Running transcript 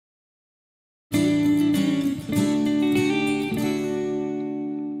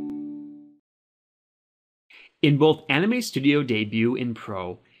In both Anime Studio Debut and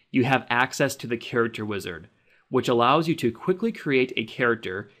Pro, you have access to the Character Wizard, which allows you to quickly create a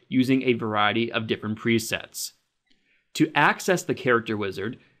character using a variety of different presets. To access the Character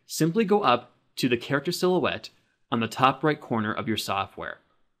Wizard, simply go up to the character silhouette on the top right corner of your software.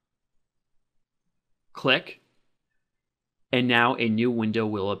 Click, and now a new window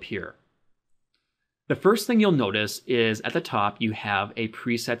will appear. The first thing you'll notice is at the top you have a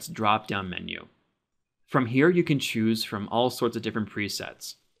presets drop-down menu. From here you can choose from all sorts of different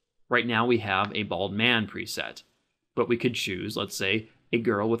presets. Right now we have a bald man preset, but we could choose, let's say, a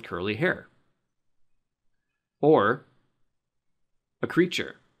girl with curly hair. Or a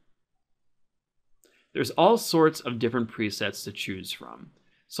creature. There's all sorts of different presets to choose from,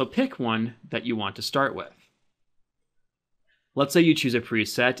 so pick one that you want to start with. Let's say you choose a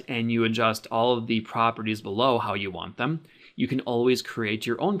preset and you adjust all of the properties below how you want them. You can always create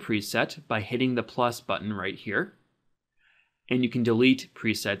your own preset by hitting the plus button right here. And you can delete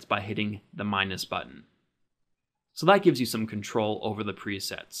presets by hitting the minus button. So that gives you some control over the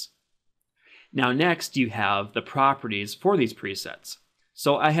presets. Now next you have the properties for these presets.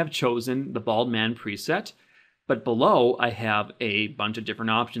 So I have chosen the bald man preset, but below I have a bunch of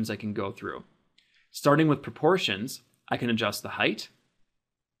different options I can go through. Starting with proportions, I can adjust the height,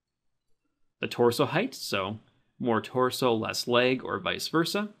 the torso height, so more torso, less leg, or vice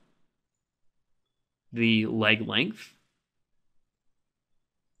versa, the leg length,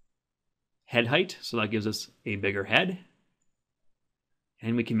 head height, so that gives us a bigger head,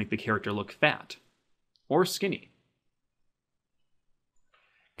 and we can make the character look fat or skinny.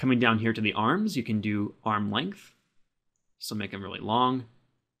 Coming down here to the arms, you can do arm length, so make them really long.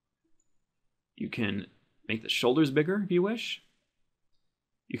 You can make the shoulders bigger if you wish.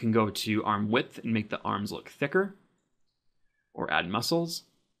 You can go to arm width and make the arms look thicker, or add muscles,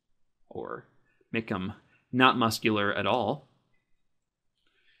 or make them not muscular at all.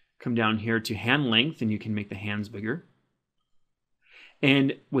 Come down here to hand length and you can make the hands bigger.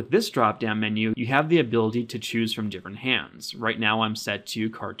 And with this drop-down menu, you have the ability to choose from different hands. Right now I'm set to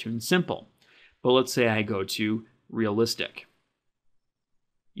cartoon simple, but let's say I go to realistic.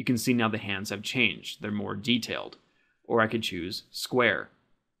 You can see now the hands have changed. They're more detailed. Or I could choose square.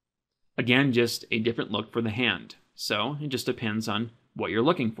 Again, just a different look for the hand. So it just depends on what you're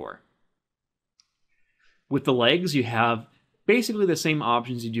looking for. With the legs, you have basically the same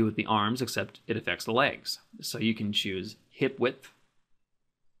options you do with the arms, except it affects the legs. So you can choose hip width,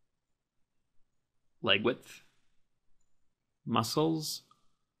 leg width, muscles,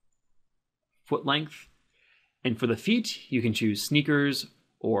 foot length. And for the feet, you can choose sneakers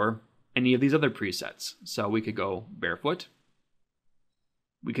or any of these other presets. So we could go barefoot.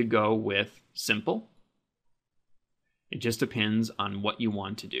 We could go with simple. It just depends on what you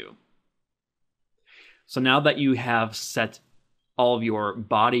want to do. So now that you have set all of your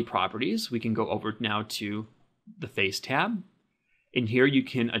body properties, we can go over now to the face tab. In here you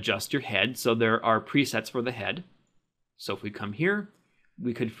can adjust your head. So there are presets for the head. So if we come here,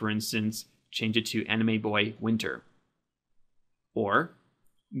 we could, for instance, change it to Anime Boy Winter or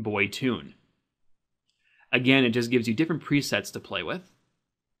Boy Toon. Again, it just gives you different presets to play with.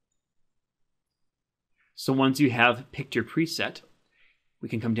 So once you have picked your preset, we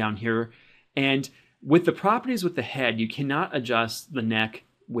can come down here, and with the properties with the head, you cannot adjust the neck,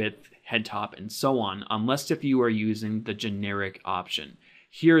 width, head top, and so on, unless if you are using the generic option.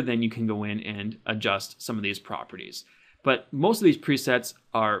 Here, then you can go in and adjust some of these properties. But most of these presets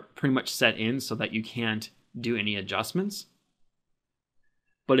are pretty much set in so that you can't do any adjustments.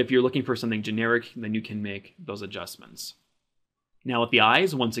 But if you're looking for something generic, then you can make those adjustments. Now with the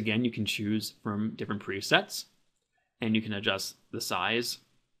eyes, once again, you can choose from different presets, and you can adjust the size,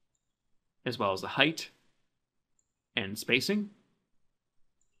 as well as the height and spacing.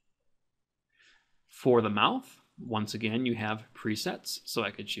 For the mouth, once again, you have presets, so I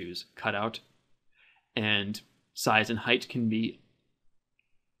could choose cutout, and size and height can be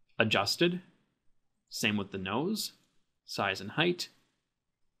adjusted. Same with the nose, size and height.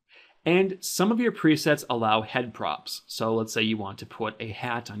 And some of your presets allow head props. So let's say you want to put a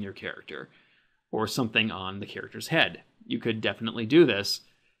hat on your character or something on the character's head. You could definitely do this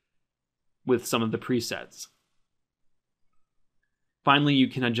with some of the presets. Finally, you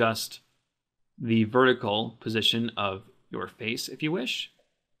can adjust the vertical position of your face if you wish.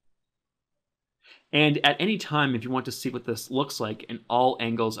 And at any time, if you want to see what this looks like in all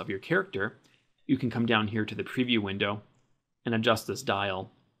angles of your character, you can come down here to the preview window and adjust this dial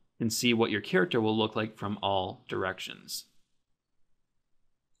and see what your character will look like from all directions.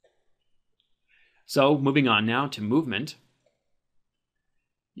 So moving on now to movement.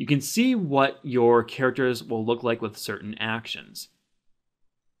 you can see what your characters will look like with certain actions.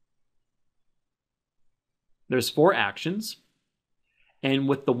 There's 4 actions, and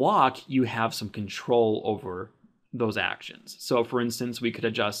with the walk, you have some control over those actions. So for instance, we could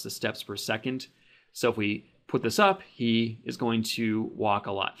adjust the steps per second. So if we put this up, he is going to walk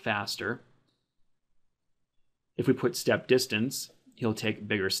a lot faster. If we put step distance, he'll take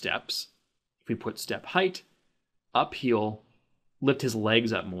bigger steps. If we put step height up, he'll lift his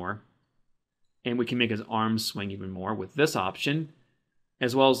legs up more. And we can make his arms swing even more with this option,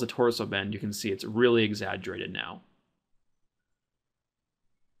 as well as the torso bend. You can see it's really exaggerated now.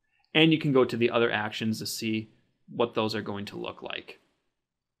 And you can go to the other actions to see what those are going to look like.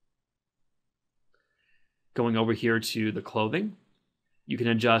 Going over here to the clothing, you can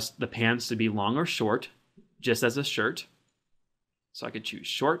adjust the pants to be long or short, just as a shirt. So I could choose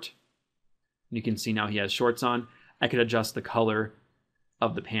short. You can see now he has shorts on. I could adjust the color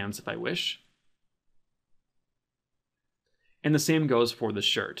of the pants if I wish. And the same goes for the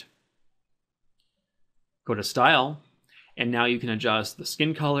shirt. Go to style, and now you can adjust the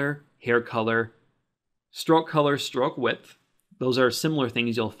skin color, hair color, stroke width. Those are similar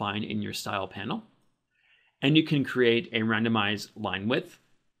things you'll find in your style panel. And you can create a randomized line width.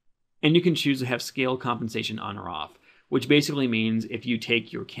 And you can choose to have scale compensation on or off, which basically means if you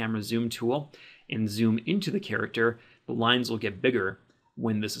take your camera zoom tool and zoom into the character, the lines will get bigger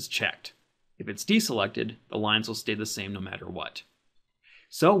when this is checked. If it's deselected, the lines will stay the same no matter what.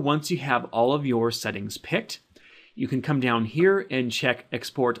 So once you have all of your settings picked, you can come down here and check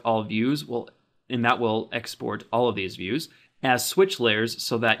export all views, and that will export all of these views as switch layers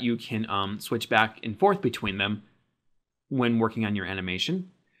so that you can switch back and forth between them when working on your animation.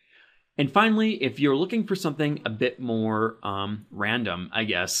 And finally, if you're looking for something a bit more random, I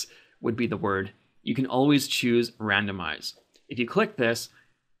guess would be the word, you can always choose randomize. If you click this,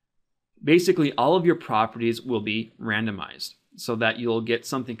 basically all of your properties will be randomized so that you'll get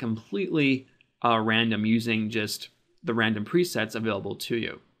something completely random using just the random presets available to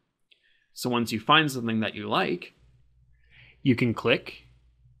you. So once you find something that you like, you can click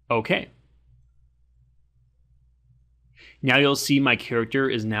OK. Now you'll see my character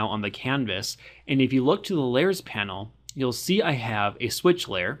is now on the canvas, and if you look to the layers panel, you'll see I have a switch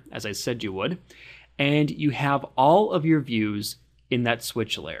layer, as I said you would, and you have all of your views in that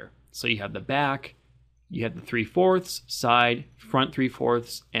switch layer. So you have the back, you have the 3/4, side, front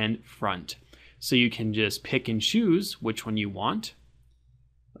 3/4, and front. So you can just pick and choose which one you want.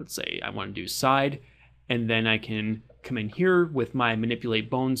 Let's say I want to do side, and then I can come in here with my manipulate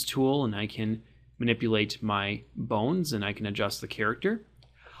bones tool, and I can manipulate my bones, and I can adjust the character.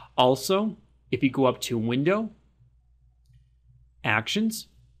 Also, if you go up to window, actions,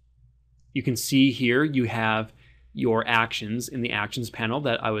 you can see here you have your actions in the actions panel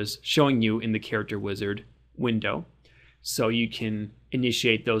that I was showing you in the character wizard window. So you can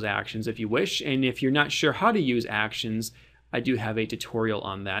initiate those actions if you wish. And if you're not sure how to use actions, I do have a tutorial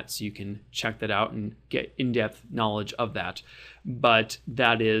on that, so you can check that out and get in-depth knowledge of that. But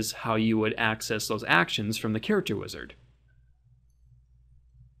that is how you would access those actions from the character wizard.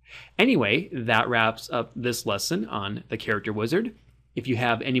 Anyway, that wraps up this lesson on the character wizard. If you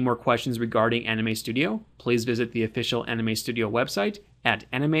have any more questions regarding Anime Studio, please visit the official Anime Studio website at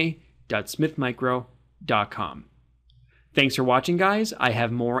anime.smithmicro.com. Thanks for watching, guys. I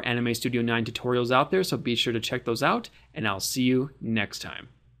have more Anime Studio 9 tutorials out there, so be sure to check those out, and I'll see you next time.